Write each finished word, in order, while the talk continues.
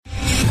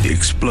the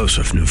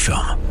explosive new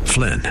film,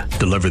 Flynn,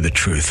 deliver the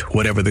truth,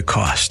 whatever the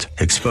cost.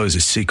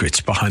 Exposes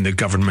secrets behind the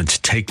government's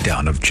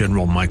takedown of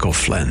General Michael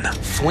Flynn.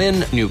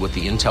 Flynn knew what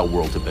the intel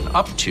world had been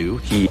up to.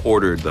 He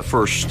ordered the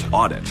first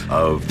audit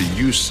of the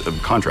use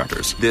of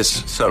contractors.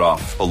 This set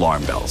off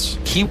alarm bells.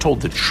 He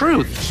told the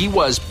truth. He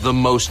was the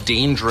most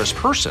dangerous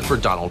person for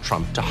Donald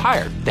Trump to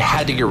hire. They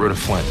had to get rid of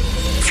Flynn.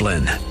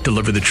 Flynn,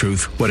 deliver the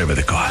truth, whatever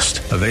the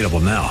cost. Available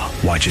now.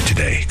 Watch it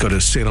today. Go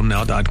to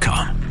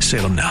salemnow.com.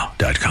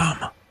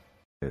 salemnow.com.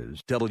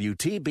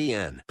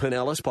 WTBN,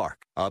 Pinellas Park.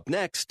 Up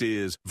next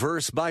is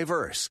Verse by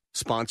Verse,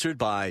 sponsored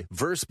by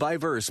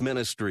Verse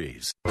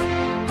Ministries.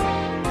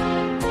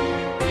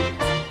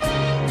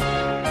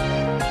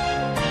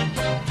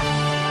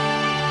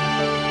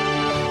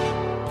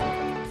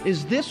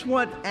 Is this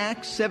what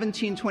Acts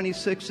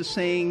 17:26 is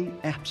saying?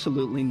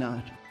 Absolutely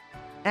not.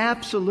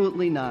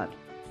 Absolutely not.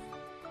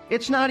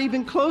 It's not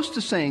even close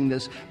to saying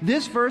this.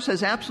 This verse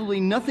has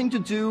absolutely nothing to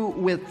do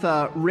with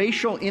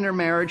racial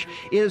intermarriage.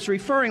 It is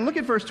referring, look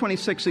at verse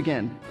 26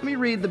 again. Let me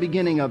read the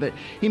beginning of it.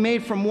 He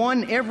made from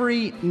one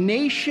every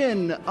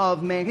nation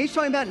of man. He's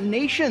talking about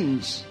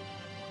nations.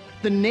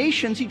 The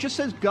nations, he just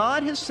says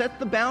God has set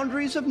the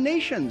boundaries of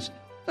nations.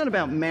 It's not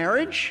about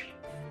marriage.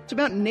 It's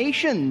about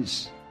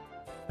nations.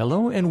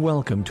 Hello and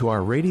welcome to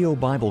our radio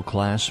Bible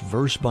class,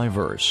 Verse by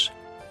Verse.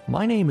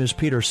 My name is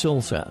Peter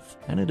Silseth,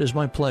 and it is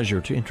my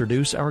pleasure to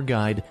introduce our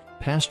guide,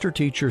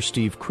 Pastor-Teacher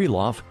Steve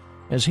Kreloff,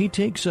 as he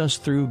takes us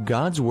through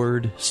God's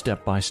Word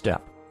step by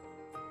step.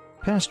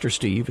 Pastor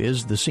Steve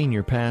is the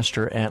senior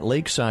pastor at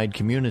Lakeside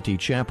Community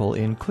Chapel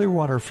in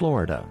Clearwater,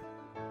 Florida.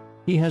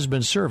 He has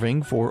been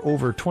serving for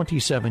over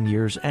 27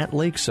 years at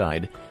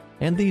Lakeside,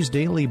 and these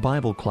daily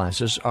Bible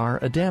classes are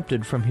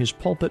adapted from his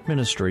pulpit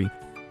ministry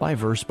by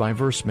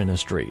Verse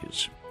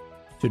Ministries.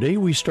 Today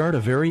we start a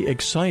very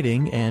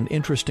exciting and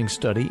interesting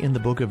study in the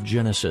book of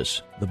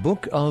Genesis, the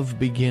book of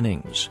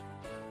beginnings.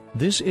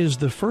 This is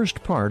the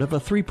first part of a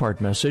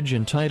three-part message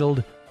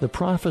entitled The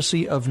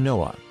Prophecy of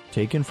Noah,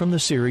 taken from the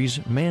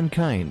series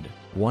Mankind,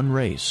 One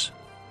Race.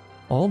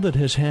 All that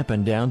has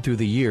happened down through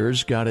the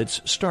years got its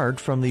start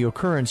from the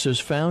occurrences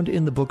found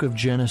in the book of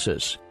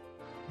Genesis.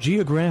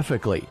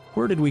 Geographically,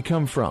 where did we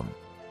come from?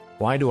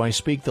 Why do I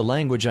speak the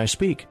language I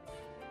speak?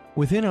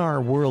 Within our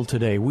world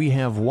today, we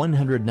have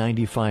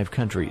 195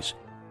 countries,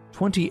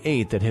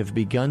 28 that have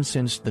begun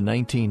since the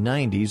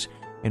 1990s,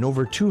 and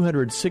over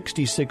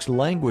 266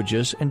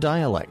 languages and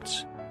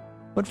dialects.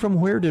 But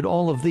from where did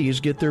all of these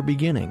get their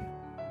beginning?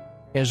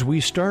 As we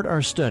start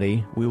our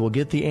study, we will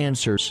get the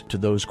answers to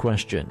those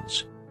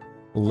questions.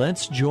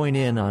 Let's join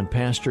in on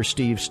Pastor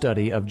Steve's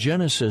study of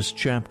Genesis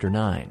chapter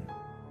 9.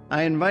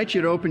 I invite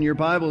you to open your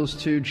Bibles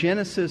to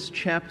Genesis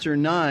chapter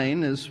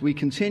 9 as we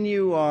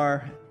continue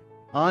our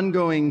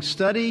ongoing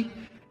study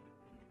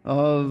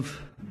of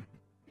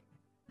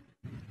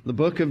the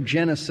book of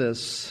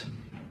Genesis,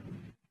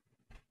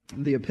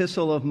 the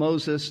epistle of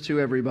Moses to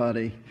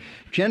everybody.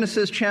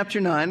 Genesis chapter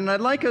 9, and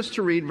I'd like us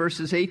to read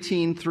verses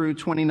 18 through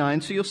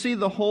 29, so you'll see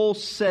the whole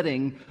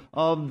setting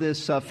of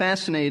this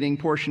fascinating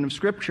portion of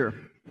Scripture.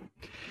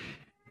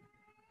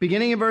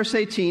 Beginning in verse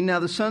 18, now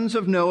the sons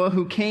of Noah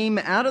who came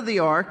out of the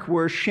ark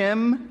were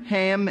Shem,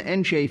 Ham,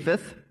 and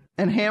Japheth,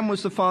 and Ham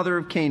was the father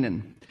of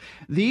Canaan.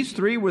 These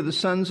three were the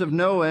sons of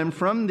Noah, and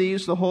from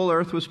these the whole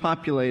earth was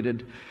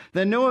populated.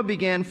 Then Noah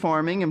began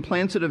farming and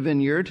planted a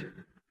vineyard.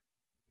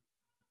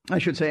 I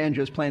should say, and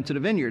just planted a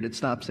vineyard. It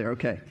stops there,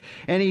 okay.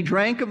 And he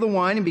drank of the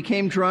wine and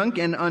became drunk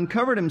and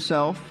uncovered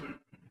himself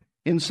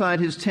inside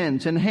his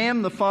tent. And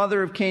Ham, the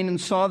father of Canaan,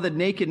 saw the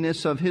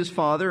nakedness of his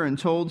father and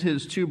told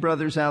his two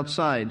brothers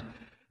outside.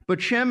 But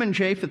Shem and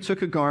Japheth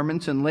took a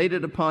garment and laid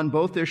it upon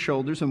both their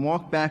shoulders and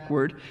walked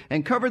backward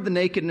and covered the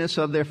nakedness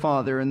of their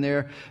father. And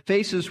their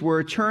faces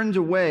were turned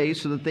away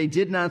so that they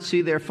did not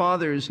see their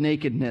father's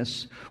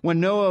nakedness. When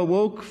Noah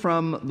awoke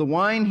from the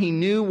wine, he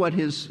knew what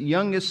his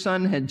youngest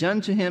son had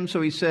done to him. So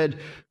he said,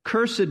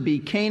 "Cursed be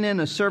Canaan,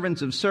 a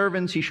servant of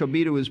servants, he shall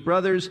be to his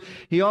brothers."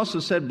 He also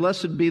said,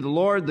 "Blessed be the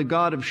Lord, the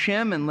God of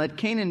Shem, and let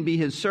Canaan be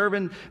his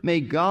servant. May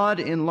God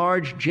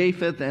enlarge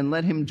Japheth, and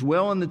let him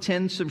dwell in the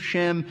tents of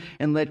Shem,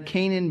 and let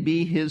Canaan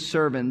be his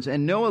servant."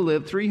 And Noah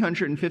lived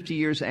 350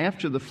 years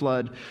after the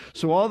flood.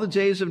 So all the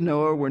days of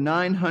Noah were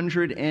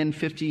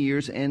 950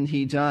 years, and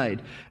he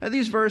died. Now,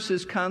 these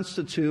verses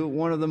constitute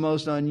one of the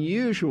most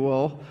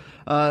unusual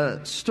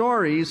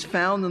stories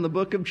found in the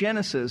book of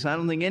Genesis. I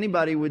don't think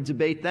anybody would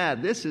debate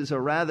that. This is a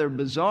rather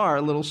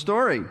bizarre little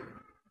story.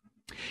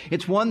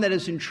 It's one that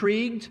has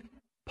intrigued,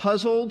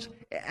 puzzled,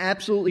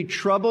 absolutely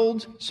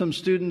troubled some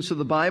students of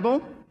the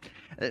Bible.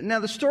 Now,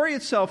 the story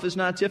itself is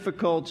not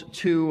difficult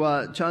to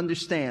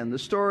understand. The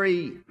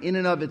story in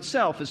and of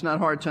itself is not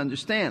hard to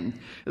understand.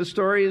 The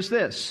story is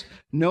this.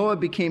 Noah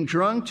became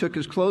drunk, took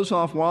his clothes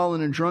off while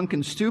in a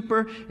drunken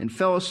stupor, and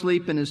fell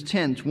asleep in his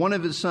tent. One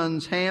of his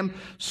sons, Ham,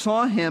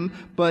 saw him,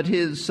 but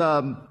his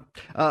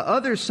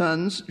Other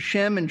sons,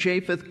 Shem and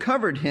Japheth,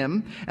 covered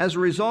him. As a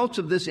result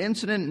of this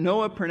incident,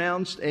 Noah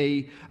pronounced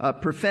a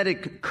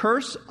prophetic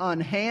curse on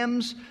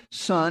Ham's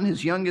son,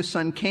 his youngest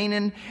son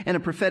Canaan, and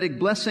a prophetic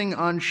blessing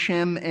on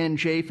Shem and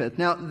Japheth.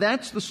 Now,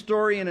 that's the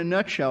story in a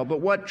nutshell,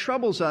 but what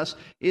troubles us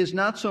is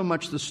not so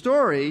much the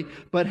story,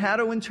 but how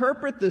to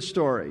interpret this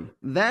story.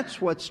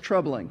 That's what's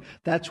troubling.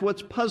 That's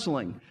what's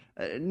puzzling.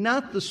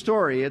 Not the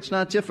story. It's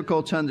not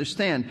difficult to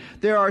understand.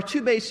 There are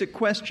two basic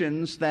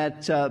questions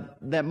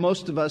that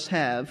most of us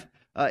have,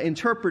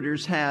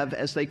 interpreters have,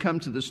 as they come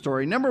to the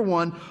story. Number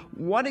one,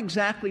 what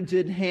exactly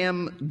did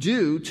Ham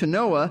do to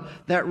Noah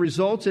that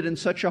resulted in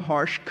such a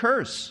harsh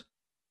curse?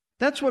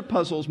 That's what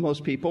puzzles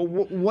most people.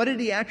 What did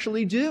he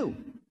actually do?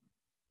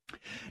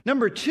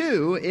 Number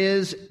two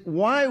is,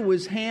 why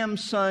was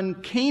Ham's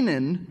son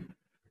Canaan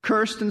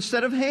cursed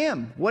instead of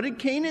Ham? What did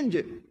Canaan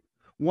do?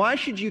 Why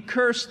should you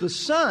curse the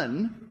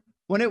son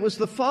when it was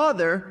the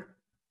father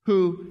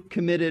who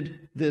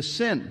committed this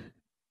sin?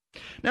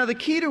 Now, the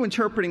key to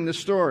interpreting the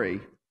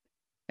story,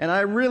 and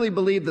I really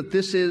believe that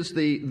this is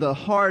the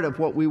heart of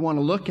what we want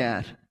to look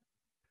at,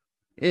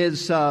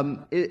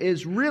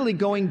 is really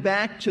going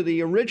back to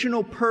the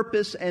original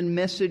purpose and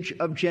message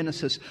of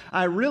Genesis.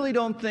 I really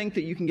don't think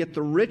that you can get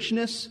the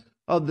richness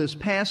of this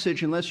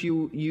passage unless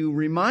you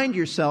remind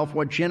yourself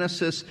what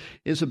Genesis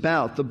is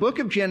about. The book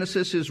of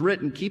Genesis is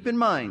written, keep in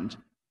mind,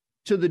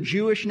 to the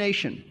Jewish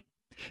nation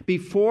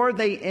before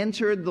they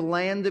entered the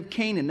land of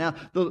Canaan. Now,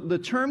 the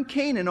term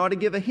Canaan ought to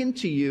give a hint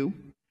to you,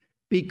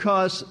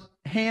 because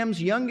Ham's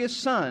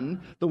youngest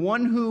son, the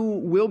one who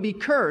will be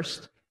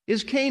cursed,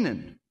 is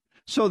Canaan.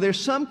 So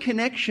there's some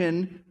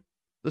connection.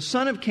 The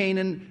son of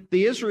Canaan,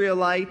 the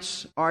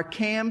Israelites are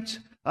camped.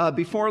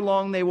 Before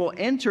long, they will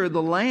enter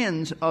the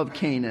land of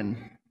Canaan.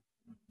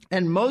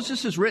 And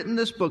Moses has written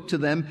this book to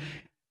them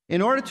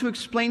in order to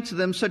explain to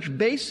them such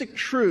basic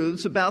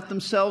truths about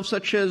themselves,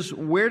 such as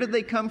where did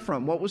they come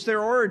from? What was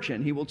their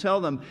origin? He will tell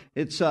them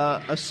it's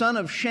a son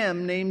of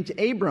Shem named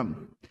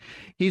Abram.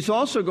 He's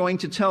also going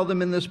to tell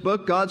them in this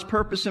book God's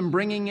purpose in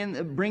bringing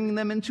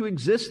them into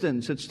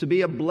existence. It's to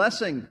be a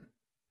blessing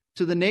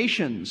to the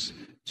nations,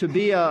 to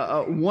be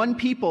a one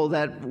people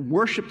that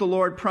worship the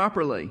Lord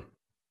properly.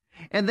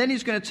 And then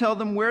he's going to tell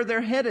them where they're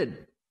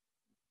headed.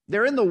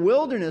 They're in the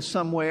wilderness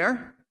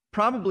somewhere,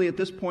 probably at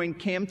this point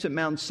camped at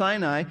Mount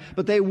Sinai,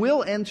 but they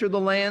will enter the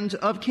land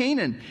of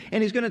Canaan.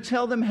 And he's going to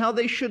tell them how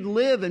they should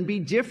live and be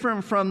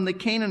different from the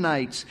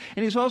Canaanites.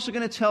 And he's also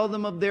going to tell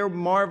them of their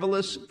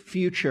marvelous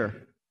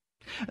future.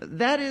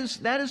 That is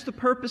the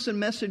purpose and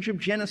message of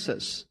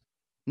Genesis.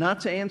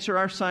 Not to answer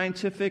our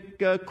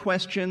scientific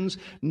questions,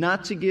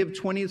 not to give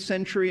 20th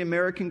century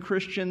American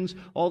Christians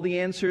all the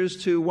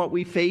answers to what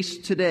we face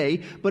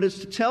today, but it's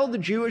to tell the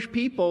Jewish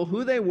people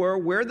who they were,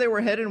 where they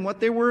were headed, and what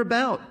they were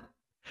about.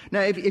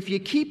 Now, if you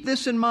keep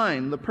this in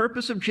mind, the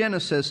purpose of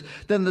Genesis,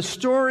 then the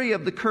story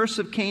of the curse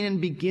of Canaan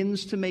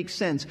begins to make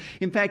sense.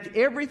 In fact,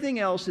 everything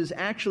else is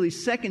actually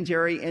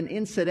secondary and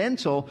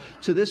incidental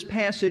to this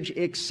passage,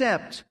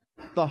 except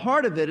the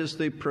heart of it is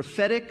the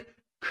prophetic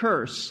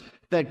curse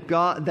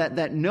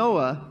that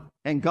Noah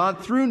and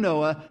God through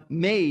Noah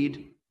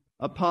made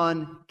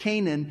upon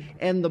Canaan,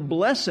 and the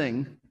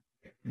blessing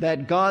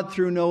that God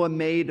through Noah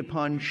made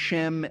upon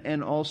Shem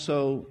and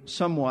also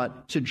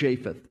somewhat to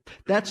Japheth.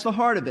 That's the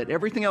heart of it.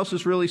 Everything else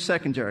is really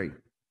secondary.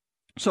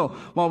 So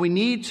while we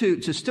need to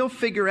still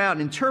figure out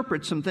and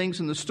interpret some things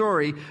in the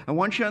story, I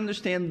want you to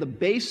understand the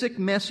basic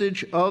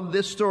message of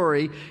this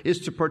story is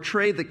to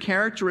portray the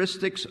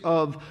characteristics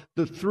of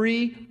the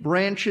three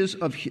branches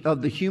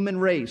of the human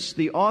race,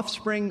 the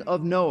offspring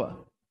of Noah.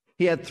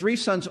 He had three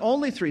sons,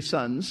 only three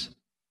sons.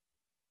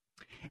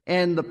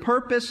 And the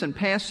purpose and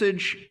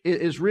passage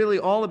is really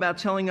all about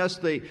telling us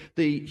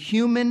the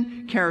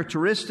human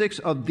characteristics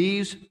of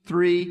these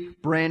three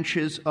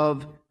branches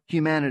of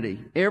humanity.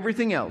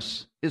 Everything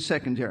else is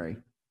secondary.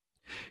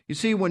 You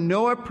see, when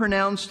Noah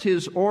pronounced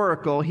his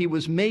oracle, he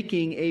was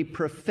making a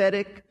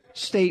prophetic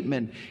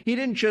statement. He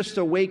didn't just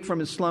awake from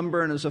his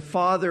slumber and as a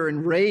father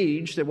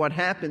enraged at what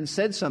happened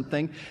said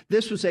something.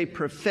 This was a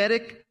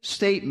prophetic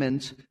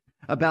statement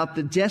about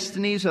the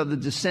destinies of the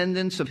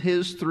descendants of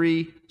his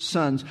three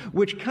sons,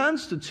 which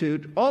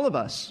constitute all of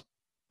us.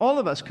 All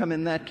of us come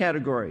in that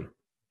category.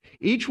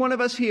 Each one of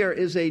us here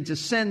is a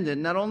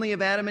descendant, not only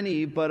of Adam and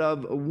Eve, but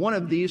of one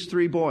of these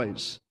three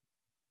boys,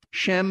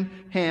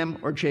 Shem, Ham,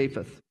 or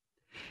Japheth.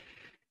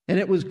 And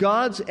it was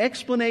God's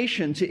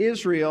explanation to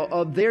Israel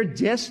of their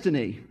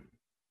destiny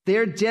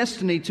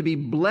to be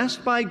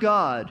blessed by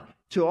God,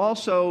 to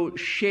also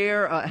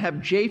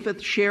have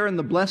Japheth share in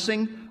the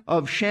blessing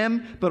of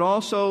Shem, but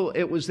also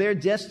it was their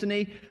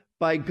destiny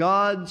by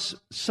God's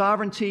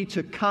sovereignty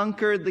to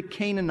conquer the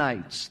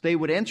Canaanites. They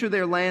would enter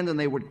their land and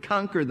they would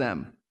conquer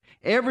them.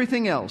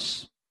 Everything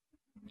else,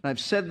 I've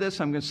said this,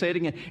 I'm going to say it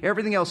again,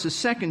 everything else is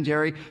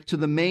secondary to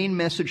the main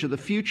message of the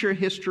future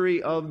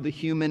history of the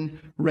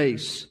human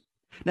race.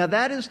 Now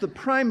that is the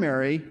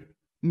primary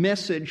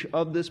message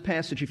of this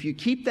passage. If you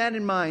keep that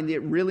in mind, it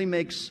really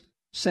makes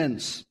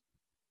sense.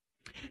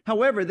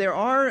 However, there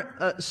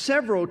are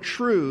several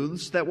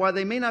truths that, while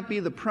they may not be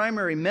the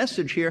primary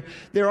message here,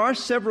 there are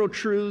several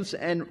truths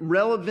and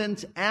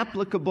relevant,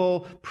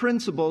 applicable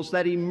principles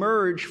that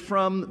emerge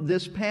from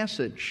this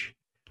passage.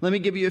 Let me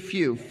give you a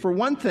few. For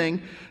one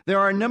thing, there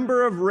are a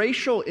number of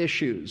racial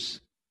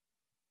issues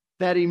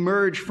that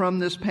emerge from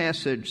this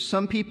passage.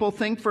 Some people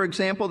think, for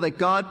example, that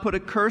God put a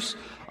curse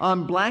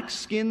on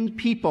black-skinned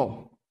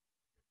people,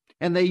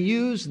 and they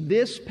use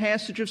this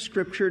passage of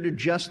Scripture to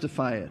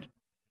justify it.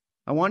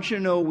 I want you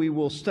to know we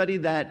will study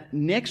that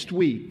next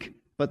week,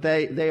 but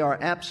they are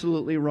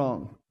absolutely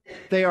wrong.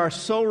 They are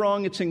so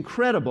wrong, it's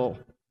incredible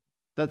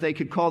that they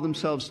could call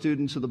themselves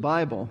students of the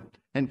Bible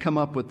and come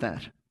up with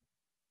that.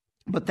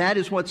 But that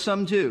is what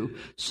some do.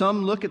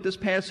 Some look at this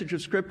passage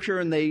of Scripture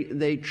and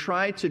they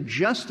try to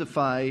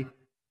justify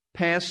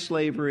past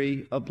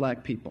slavery of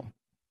black people.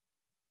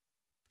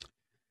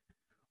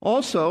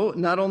 Also,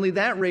 not only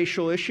that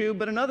racial issue,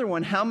 but another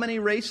one. How many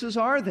races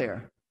are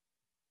there?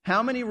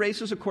 How many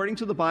races, according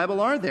to the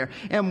Bible, are there?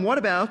 And what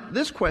about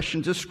this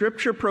question? Does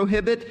Scripture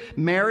prohibit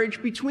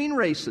marriage between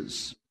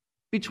races,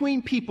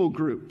 between people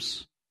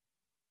groups?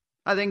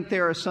 I think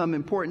there are some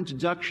important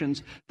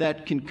deductions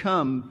that can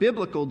come,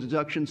 biblical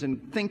deductions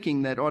and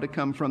thinking that ought to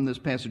come from this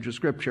passage of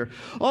Scripture.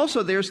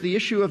 Also, there's the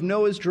issue of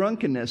Noah's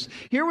drunkenness.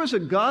 Here was a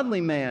godly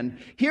man.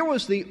 Here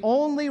was the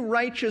only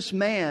righteous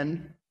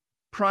man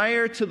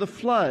prior to the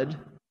flood.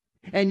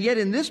 And yet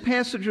in this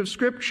passage of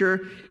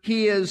Scripture,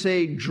 he is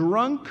a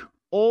drunk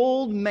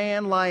old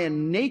man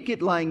lying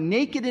naked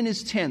in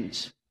his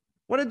tent.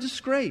 What a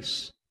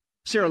disgrace.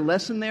 Is there a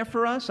lesson there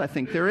for us? I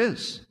think there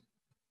is.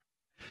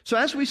 So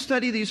as we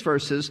study these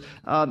verses,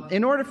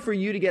 in order for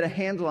you to get a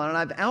handle on it,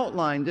 I've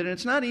outlined it, and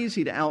it's not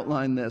easy to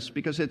outline this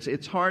because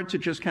it's hard to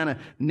just kind of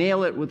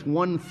nail it with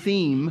one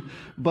theme.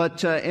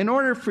 But in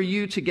order for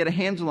you to get a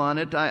handle on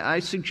it, I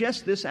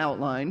suggest this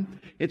outline.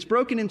 It's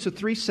broken into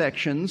 3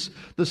 sections.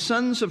 The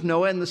sons of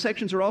Noah, and the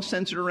sections are all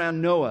centered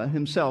around Noah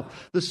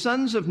himself. The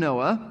sons of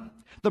Noah,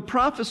 the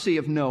prophecy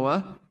of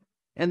Noah,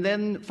 and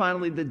then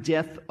finally the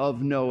death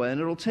of Noah. And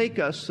it'll take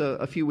us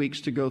a few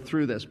weeks to go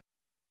through this.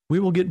 We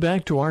will get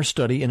back to our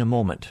study in a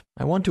moment.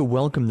 I want to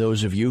welcome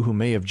those of you who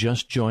may have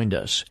just joined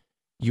us.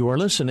 You are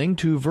listening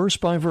to Verse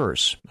by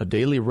Verse, a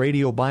daily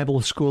radio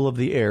Bible school of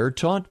the air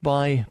taught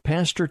by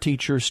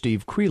pastor-teacher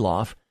Steve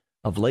Kreloff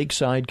of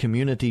Lakeside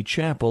Community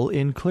Chapel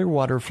in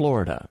Clearwater,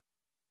 Florida.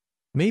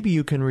 Maybe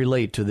you can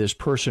relate to this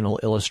personal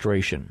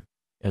illustration.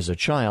 As a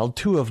child,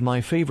 2 of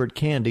my favorite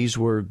candies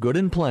were Good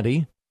and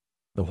Plenty,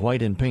 the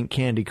white and pink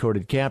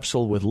candy-coated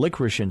capsule with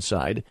licorice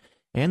inside,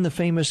 and the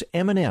famous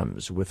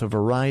M&Ms with a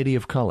variety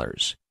of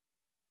colors.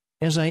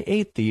 As I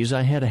ate these,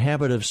 I had a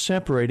habit of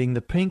separating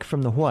the pink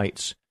from the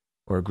whites,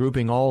 or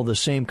grouping all the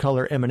same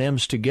color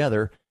M&Ms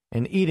together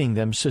and eating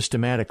them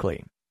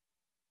systematically.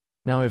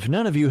 Now, if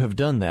none of you have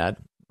done that,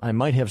 I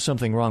might have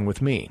something wrong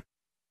with me.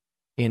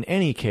 In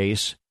any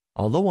case,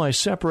 although I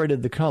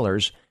separated the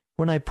colors,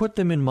 when I put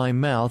them in my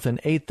mouth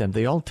and ate them,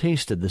 they all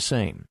tasted the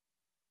same.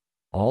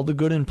 All the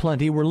Good and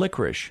Plenty were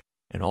licorice,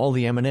 and all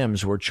the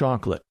M&Ms were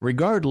chocolate,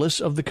 regardless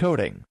of the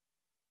coating.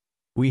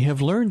 We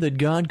have learned that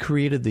God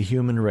created the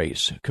human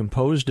race,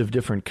 composed of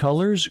different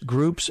colors,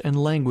 groups,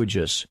 and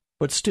languages,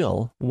 but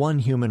still one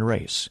human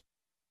race.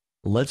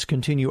 Let's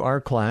continue our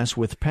class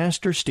with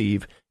Pastor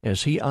Steve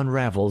as he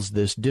unravels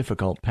this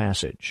difficult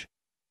passage.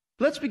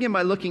 Let's begin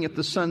by looking at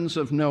the sons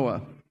of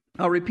Noah.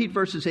 I'll repeat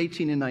verses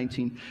 18 and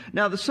 19.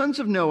 Now the sons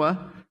of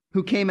Noah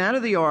who came out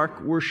of the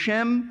ark were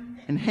Shem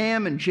and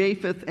Ham and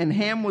Japheth, and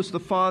Ham was the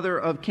father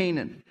of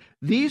Canaan.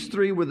 These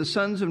 3 were the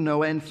sons of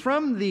Noah, and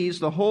from these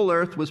the whole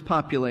earth was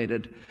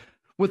populated.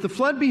 With the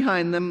flood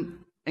behind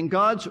them and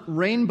God's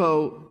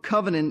rainbow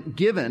covenant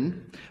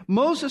given,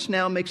 Moses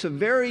now makes a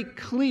very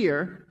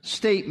clear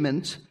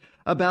statement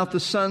about the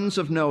sons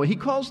of Noah. He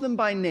calls them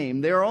by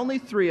name. There are only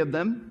 3 of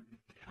them.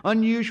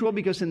 Unusual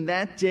because in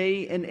that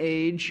day and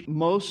age,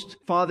 most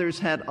fathers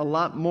had a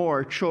lot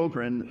more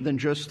children than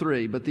just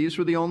 3, but these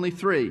were the only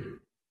 3.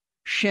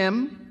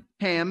 Shem,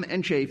 Ham,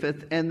 and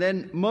Japheth, and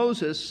then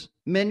Moses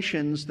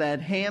mentions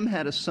that Ham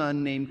had a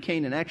son named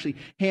Canaan. Actually,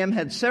 Ham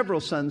had several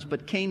sons,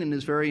 but Canaan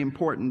is very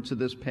important to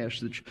this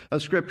passage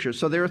of Scripture.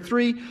 So there are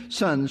 3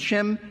 sons,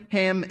 Shem,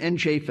 Ham, and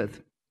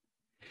Japheth.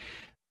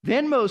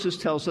 Then Moses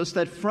tells us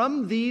that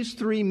from these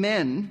 3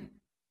 men,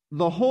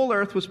 the whole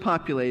earth was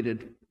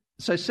populated.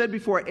 As I said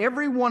before,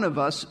 every one of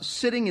us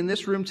sitting in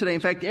this room today,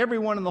 in fact,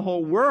 everyone in the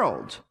whole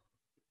world,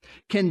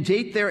 can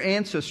date their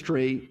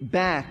ancestry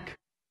back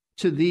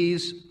to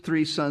these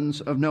 3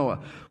 sons of Noah,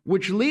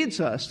 which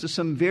leads us to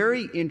some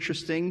very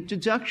interesting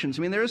deductions.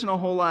 I mean, there isn't a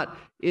whole lot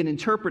in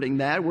interpreting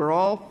that. We're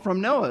all from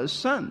Noah's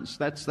sons.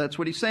 That's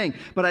what he's saying.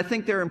 But I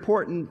think there are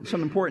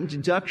some important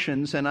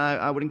deductions, and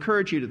I would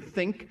encourage you to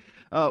think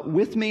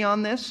with me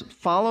on this,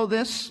 follow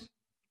this,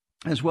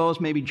 as well as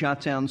maybe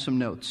jot down some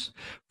notes.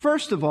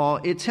 First of all,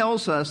 it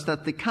tells us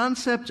that the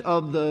concept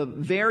of the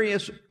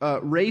various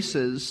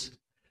races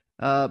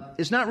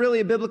is not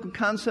really a biblical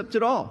concept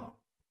at all.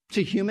 It's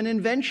a human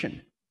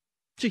invention.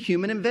 It's a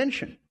human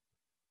invention.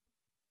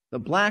 The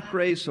black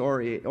race,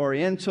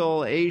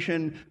 Oriental,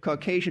 Asian,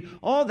 Caucasian,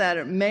 all that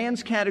are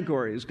man's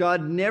categories.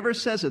 God never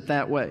says it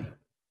that way.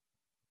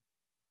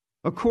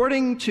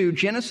 According to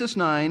Genesis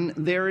 9,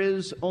 there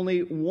is only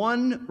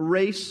one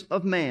race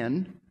of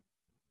man.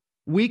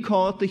 We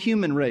call it the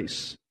human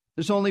race.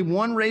 There's only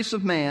one race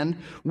of man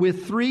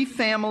with 3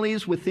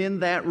 families within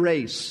that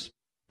race.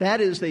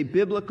 That is a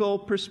biblical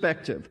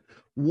perspective.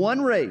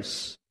 One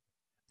race,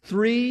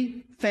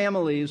 3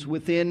 families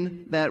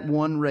within that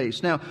one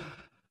race. Now,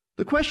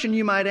 the question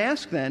you might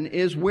ask then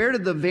is, where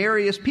did the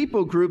various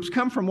people groups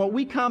come from? What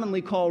we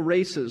commonly call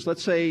races.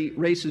 Let's say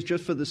races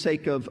just for the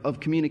sake of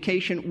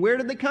communication. Where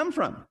did they come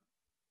from?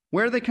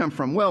 Where did they come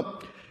from?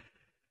 Well,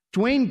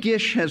 Duane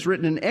Gish has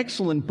written an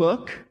excellent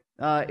book.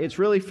 It's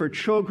really for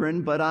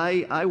children, but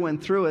I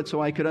went through it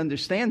so I could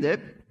understand it.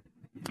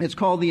 It's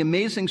called The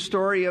Amazing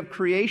Story of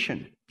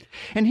Creation.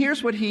 And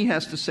here's what he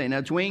has to say.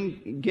 Now,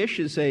 Duane Gish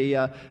is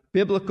a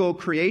biblical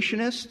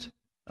creationist,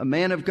 a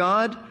man of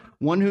God,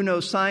 one who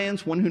knows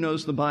science, one who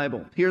knows the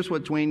Bible. Here's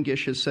what Duane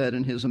Gish has said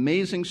in his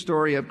Amazing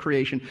Story of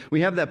Creation.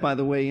 We have that, by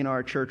the way, in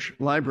our church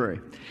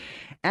library.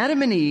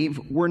 Adam and Eve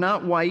were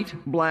not white,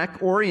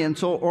 black,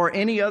 Oriental, or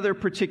any other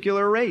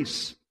particular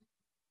race.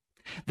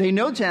 They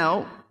no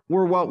doubt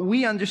were what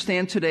we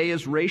understand today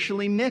as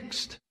racially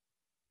mixed.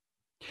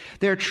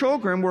 Their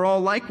children were all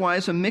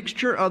likewise a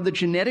mixture of the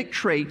genetic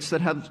traits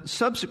that have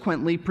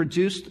subsequently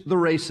produced the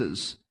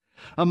races.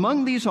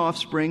 Among these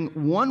offspring,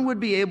 one would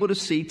be able to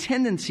see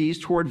tendencies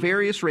toward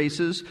various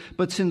races,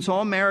 but since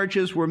all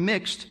marriages were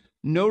mixed,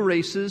 no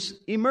races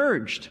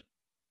emerged.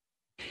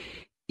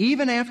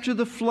 Even after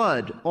the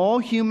flood, all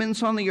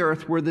humans on the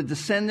earth were the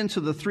descendants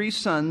of the 3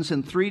 sons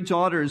and 3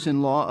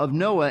 daughters-in-law of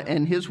Noah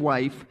and his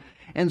wife,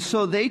 and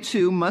so they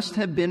too must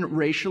have been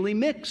racially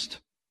mixed.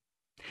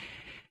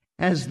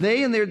 As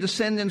they and their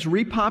descendants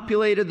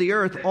repopulated the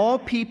earth, all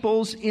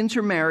peoples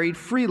intermarried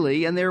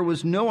freely, and there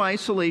was no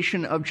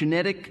isolation of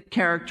genetic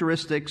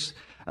characteristics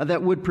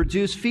that would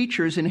produce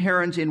features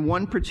inherent in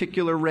one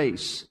particular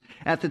race.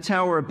 At the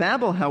Tower of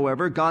Babel,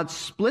 however, God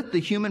split the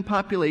human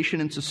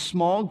population into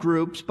small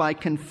groups by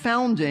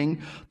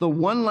confounding the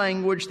one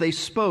language they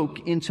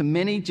spoke into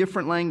many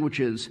different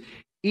languages.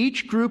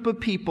 Each group of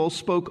people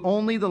spoke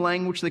only the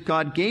language that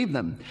God gave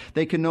them.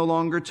 They could no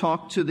longer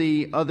talk to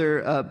the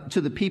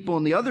people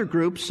in the other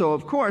groups, so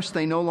of course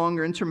they no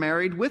longer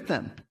intermarried with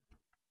them.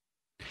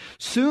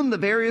 Soon the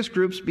various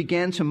groups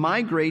began to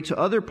migrate to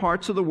other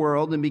parts of the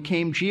world and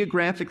became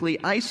geographically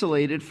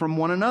isolated from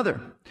one another.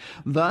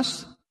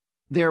 Thus,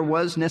 there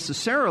was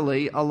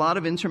necessarily a lot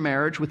of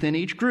intermarriage within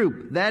each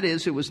group. That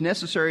is, it was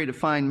necessary to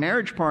find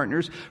marriage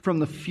partners from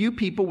the few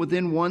people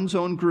within one's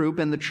own group,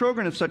 and the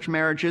children of such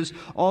marriages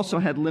also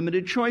had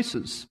limited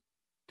choices.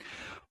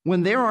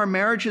 When there are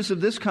marriages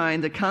of this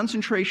kind, a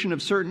concentration of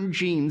certain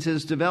genes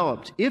is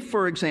developed. If,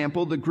 for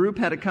example, the group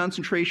had a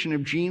concentration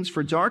of genes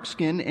for dark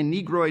skin and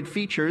Negroid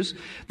features,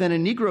 then a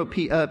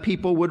Negro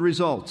people would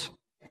result.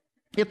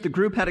 If the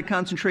group had a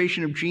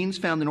concentration of genes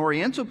found in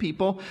Oriental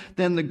people,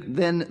 then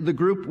the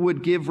group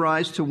would give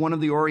rise to one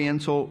of the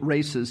Oriental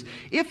races.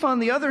 If,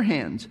 on the other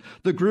hand,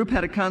 the group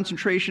had a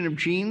concentration of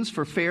genes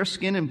for fair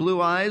skin and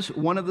blue eyes,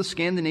 one of the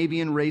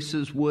Scandinavian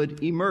races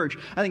would emerge.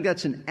 I think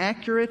that's an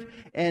accurate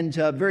and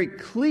very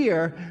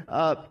clear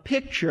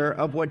picture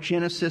of what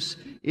Genesis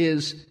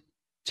is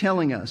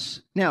telling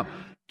us. Now,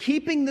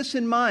 keeping this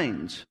in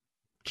mind,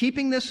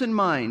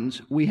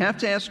 we have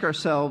to ask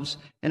ourselves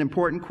an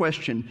important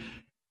question.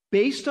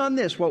 Based on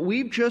this, what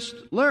we've just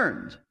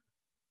learned,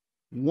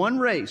 one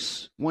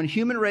race, one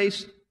human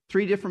race,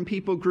 3 different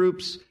people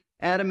groups,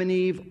 Adam and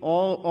Eve,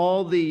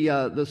 all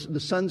the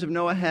sons of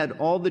Noah had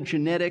all the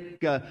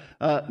genetic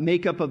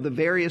makeup of the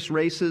various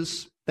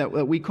races that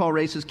we call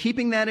races.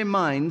 Keeping that in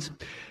mind,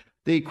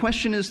 the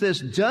question is this: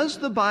 does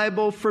the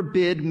Bible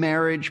forbid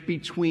marriage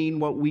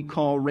between what we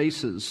call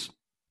races?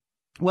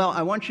 Well,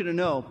 I want you to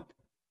know,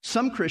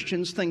 some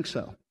Christians think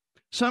so.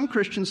 Some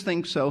Christians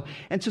think so,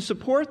 and to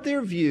support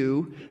their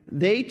view,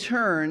 they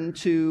turn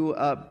to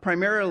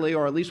primarily,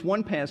 or at least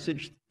one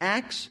passage,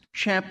 Acts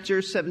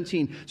chapter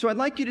 17. So I'd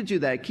like you to do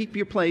that. Keep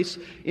your place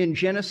in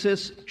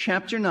Genesis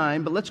chapter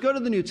 9, but let's go to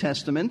the New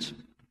Testament.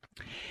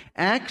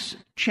 Acts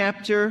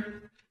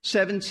chapter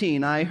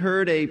 17. I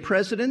heard a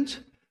president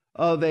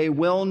of a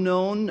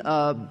well-known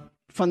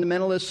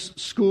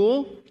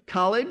fundamentalist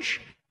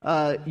college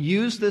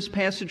use this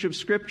passage of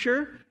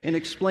Scripture in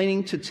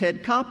explaining to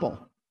Ted Koppel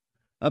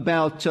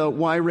about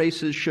why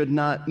races should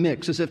not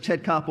mix, as if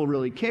Ted Koppel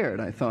really cared,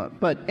 I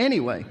thought. But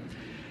anyway,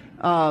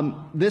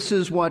 this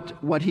is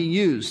what he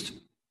used.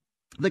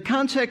 The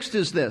context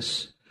is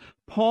this.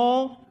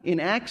 Paul, in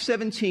Acts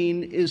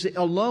 17, is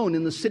alone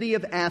in the city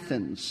of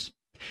Athens.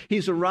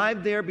 He's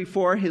arrived there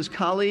before his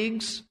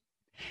colleagues,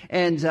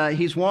 and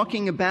he's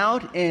walking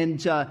about,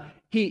 and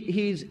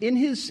he's in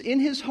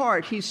his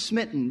heart, he's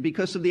smitten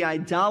because of the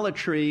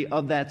idolatry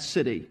of that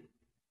city.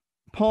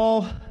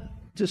 Paul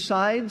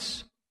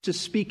decides to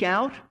speak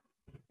out,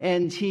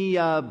 and he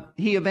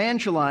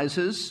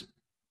evangelizes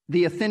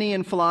the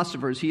Athenian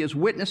philosophers. He is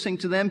witnessing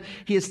to them.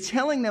 He is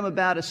telling them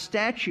about a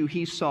statue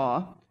he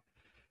saw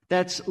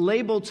that's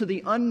labeled to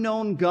the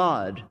unknown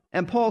God.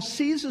 And Paul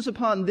seizes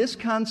upon this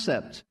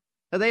concept.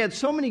 Now, they had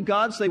so many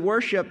gods they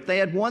worshiped, they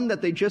had one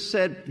that they just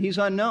said, he's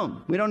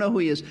unknown. We don't know who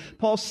he is.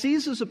 Paul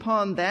seizes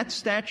upon that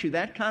statue,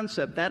 that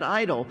concept, that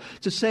idol,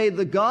 to say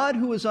the God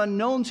who is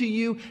unknown to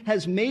you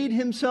has made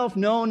himself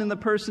known in the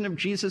person of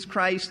Jesus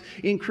Christ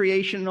in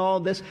creation and all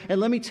this. And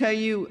let me tell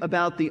you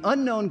about the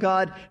unknown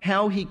God,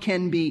 how he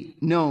can be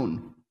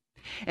known.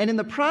 And in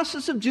the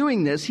process of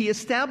doing this, he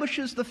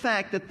establishes the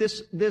fact that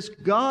this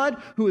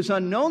God who is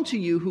unknown to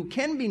you, who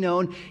can be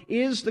known,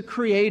 is the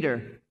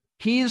Creator.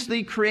 He is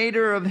the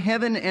creator of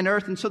heaven and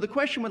earth. And so the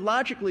question would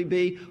logically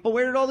be, well,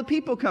 where did all the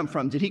people come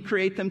from? Did he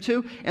create them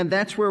too? And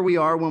that's where we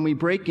are when we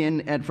break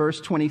in at verse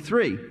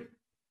 23.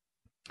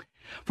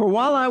 For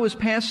while I was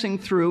passing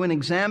through and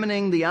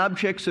examining the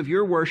objects of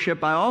your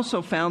worship, I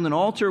also found an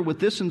altar with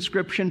this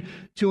inscription,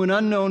 to an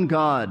unknown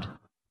God.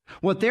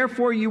 What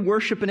therefore you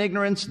worship in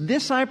ignorance,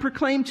 this I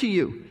proclaim to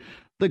you.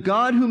 The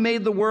God who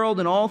made the world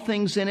and all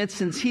things in it,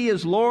 since he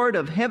is Lord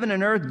of heaven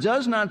and earth,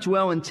 does not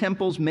dwell in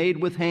temples made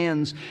with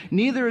hands.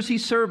 Neither is he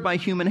served by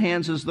human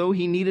hands as though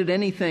he needed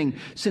anything,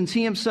 since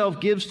he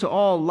himself gives to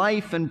all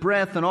life and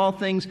breath and all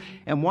things.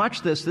 And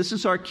watch this. This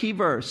is our key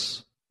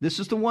verse. This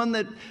is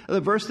the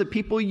verse that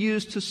people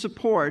use to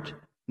support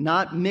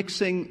not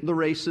mixing the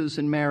races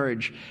in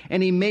marriage.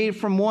 And he made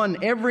from one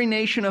every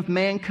nation of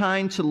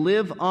mankind to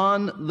live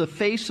on the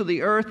face of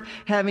the earth,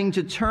 having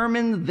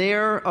determined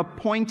their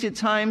appointed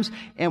times.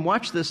 And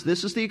watch this.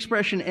 This is the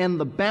expression, and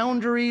the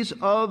boundaries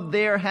of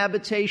their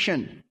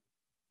habitation.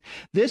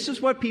 This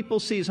is what people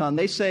seize on.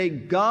 They say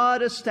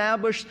God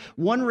established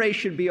one race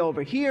should be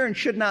over here and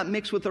should not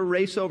mix with a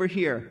race over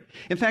here.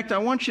 In fact, I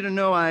want you to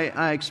know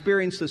I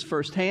experienced this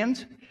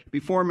firsthand.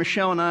 Before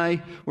Michelle and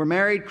I were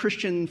married,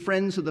 Christian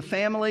friends of the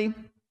family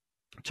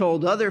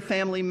told other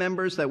family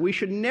members that we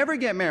should never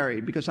get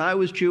married because I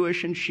was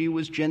Jewish and she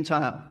was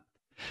Gentile.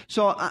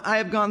 So I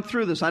have gone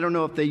through this. I don't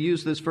know if they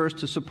use this verse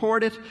to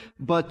support it,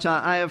 but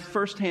I have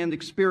firsthand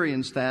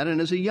experienced that. And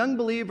as a young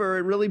believer,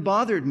 it really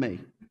bothered me.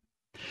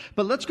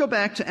 But let's go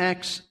back to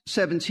Acts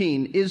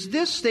 17. Is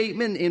this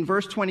statement in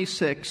verse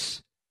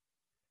 26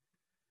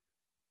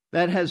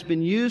 that has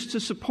been used to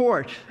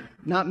support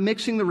not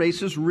mixing the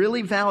races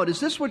really valid? Is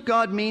this what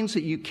God means,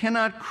 that you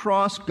cannot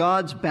cross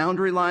God's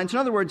boundary lines? In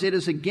other words, it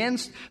is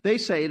against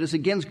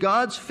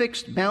God's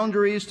fixed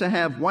boundaries to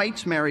have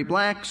whites marry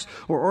blacks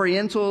or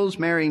Orientals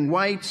marrying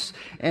whites.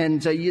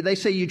 And they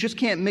say you just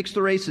can't mix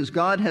the races.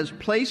 God has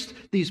placed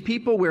these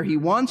people where he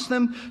wants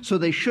them, so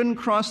they shouldn't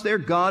cross their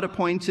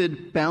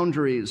God-appointed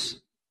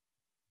boundaries.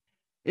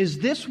 Is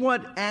this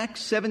what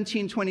Acts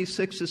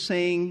 17:26 is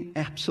saying?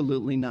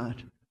 Absolutely not.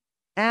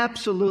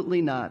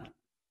 Absolutely not.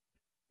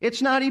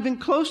 It's not even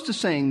close to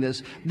saying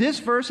this. This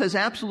verse has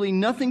absolutely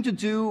nothing to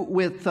do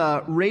with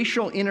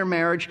racial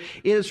intermarriage.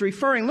 It is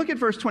referring, look at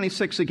verse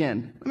 26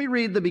 again. Let me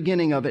read the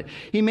beginning of it.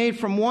 He made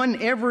from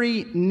one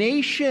every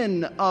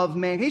nation of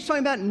man. He's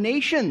talking about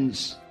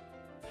nations.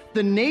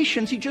 The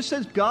nations, he just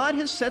says God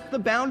has set the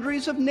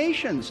boundaries of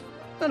nations.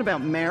 It's not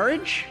about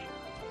marriage.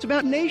 It's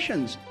about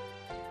nations.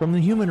 From the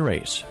human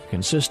race,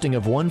 consisting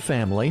of one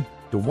family,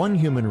 to one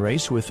human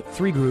race with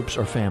 3 groups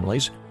or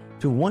families,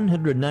 to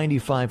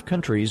 195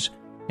 countries,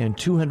 and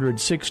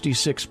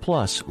 266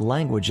 plus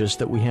languages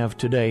that we have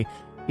today,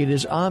 it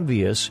is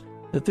obvious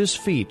that this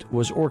feat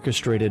was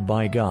orchestrated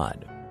by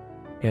God.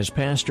 As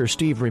Pastor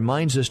Steve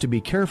reminds us to be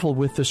careful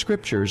with the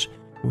Scriptures,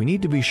 we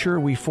need to be sure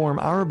we form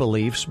our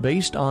beliefs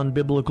based on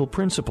biblical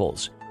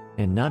principles,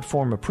 and not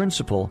form a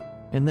principle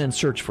and then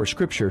search for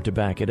Scripture to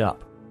back it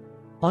up.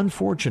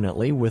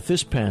 Unfortunately, with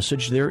this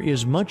passage, there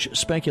is much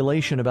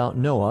speculation about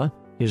Noah,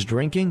 his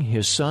drinking,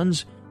 his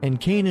sons, and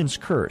Canaan's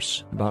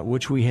curse, about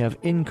which we have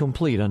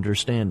incomplete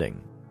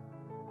understanding.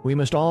 We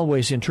must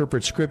always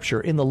interpret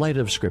Scripture in the light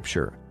of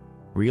Scripture,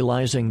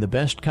 realizing the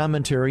best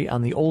commentary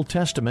on the Old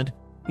Testament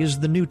is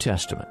the New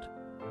Testament.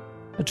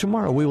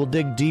 Tomorrow we will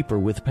dig deeper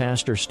with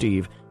Pastor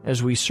Steve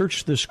as we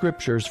search the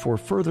Scriptures for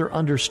further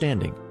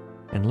understanding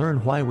and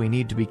learn why we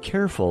need to be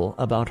careful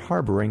about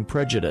harboring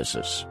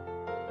prejudices.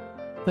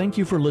 Thank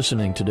you for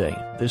listening today.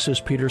 This is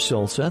Peter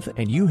Silseth,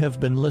 and you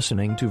have been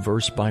listening to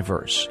Verse by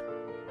Verse.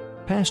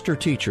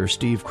 Pastor-teacher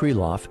Steve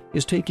Kreloff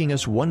is taking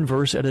us one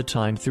verse at a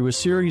time through a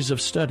series of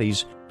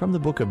studies from the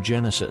book of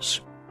Genesis.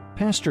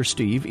 Pastor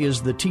Steve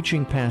is the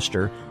teaching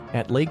pastor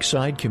at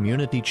Lakeside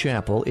Community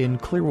Chapel in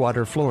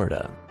Clearwater,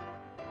 Florida.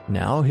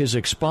 Now his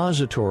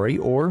expository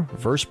or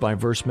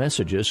verse-by-verse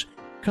messages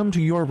come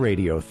to your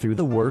radio through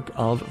the work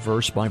of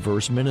Verse by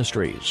Verse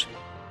Ministries.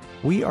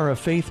 We are a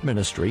faith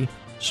ministry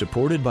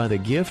supported by the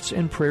gifts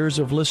and prayers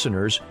of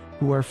listeners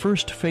who are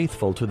first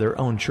faithful to their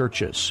own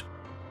churches.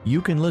 You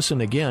can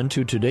listen again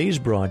to today's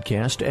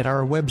broadcast at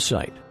our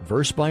website,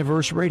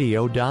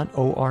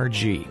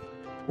 versebyverseradio.org.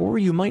 Or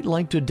you might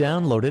like to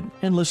download it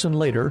and listen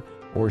later,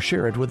 or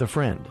share it with a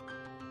friend.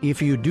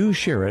 If you do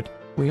share it,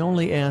 we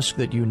only ask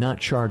that you not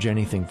charge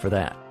anything for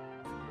that.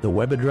 The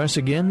web address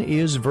again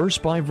is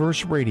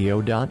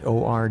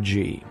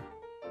versebyverseradio.org.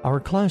 Our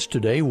class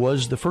today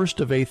was the first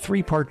of a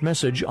 3-part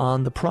message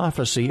on the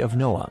prophecy of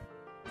Noah.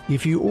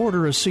 If you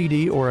order a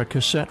CD or a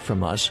cassette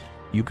from us,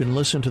 you can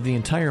listen to the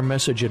entire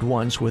message at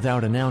once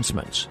without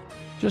announcements.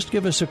 Just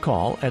give us a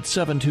call at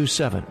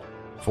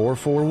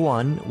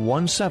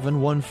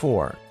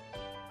 727-441-1714.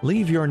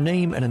 Leave your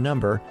name and a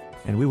number,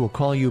 and we will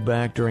call you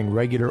back during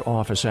regular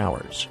office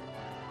hours.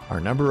 Our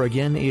number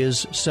again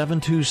is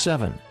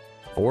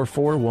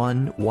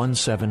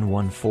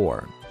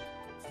 727-441-1714.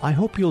 I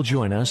hope you'll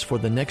join us for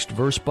the next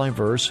verse by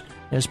verse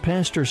as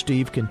Pastor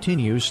Steve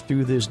continues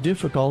through this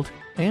difficult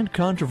and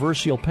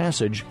controversial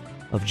passage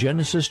of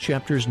Genesis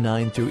chapters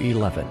 9 through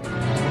 11.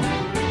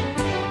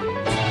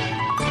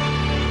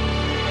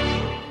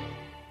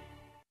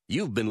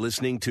 You've been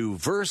listening to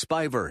Verse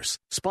by Verse,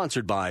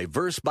 sponsored by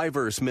Verse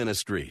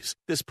Ministries.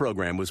 This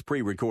program was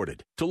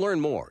pre-recorded. To learn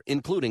more,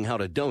 including how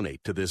to donate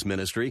to this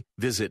ministry,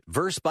 visit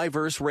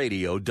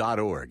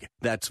versebyverseradio.org.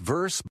 That's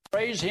verse.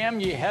 Praise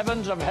him, ye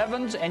heavens of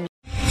heavens, and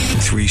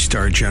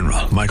 3-star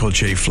General Michael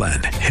J.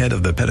 Flynn, head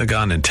of the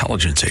Pentagon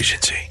Intelligence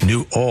Agency,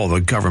 knew all the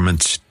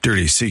government's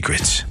dirty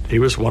secrets. He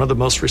was one of the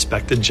most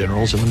respected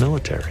generals in the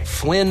military.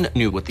 Flynn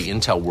knew what the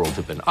intel world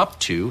had been up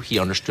to. He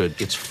understood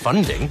its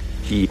funding.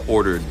 He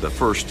ordered the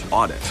first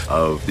audit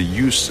of the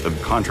use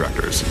of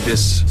contractors.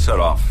 This set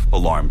off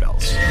alarm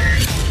bells.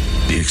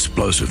 The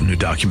explosive new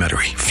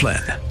documentary,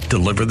 Flynn,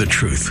 Deliver the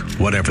Truth,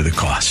 Whatever the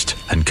Cost,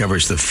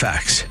 uncovers the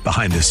facts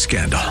behind this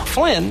scandal.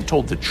 Flynn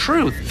told the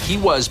truth. He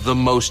was the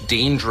most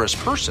dangerous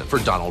person for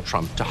Donald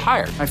Trump to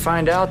hire. I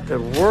find out the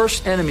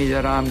worst enemy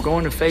that I'm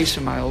going to face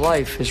in my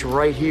life is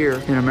right here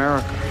in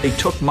America. They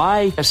took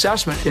my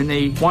assessment and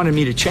they wanted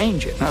me to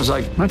change it. And I was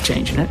like, I'm not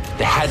changing it.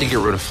 They had to get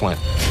rid of Flynn.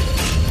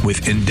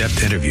 With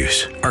in-depth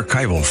interviews,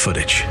 archival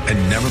footage,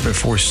 and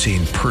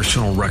never-before-seen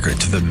personal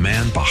records of the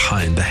man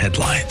behind the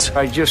headlines.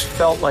 I just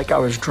felt like I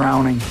was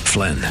drowning.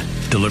 Flynn,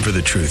 Deliver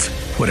the Truth,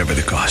 Whatever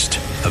the Cost.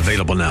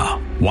 Available now.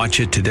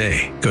 Watch it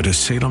today. Go to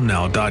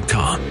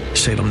salemnow.com.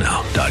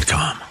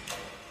 salemnow.com.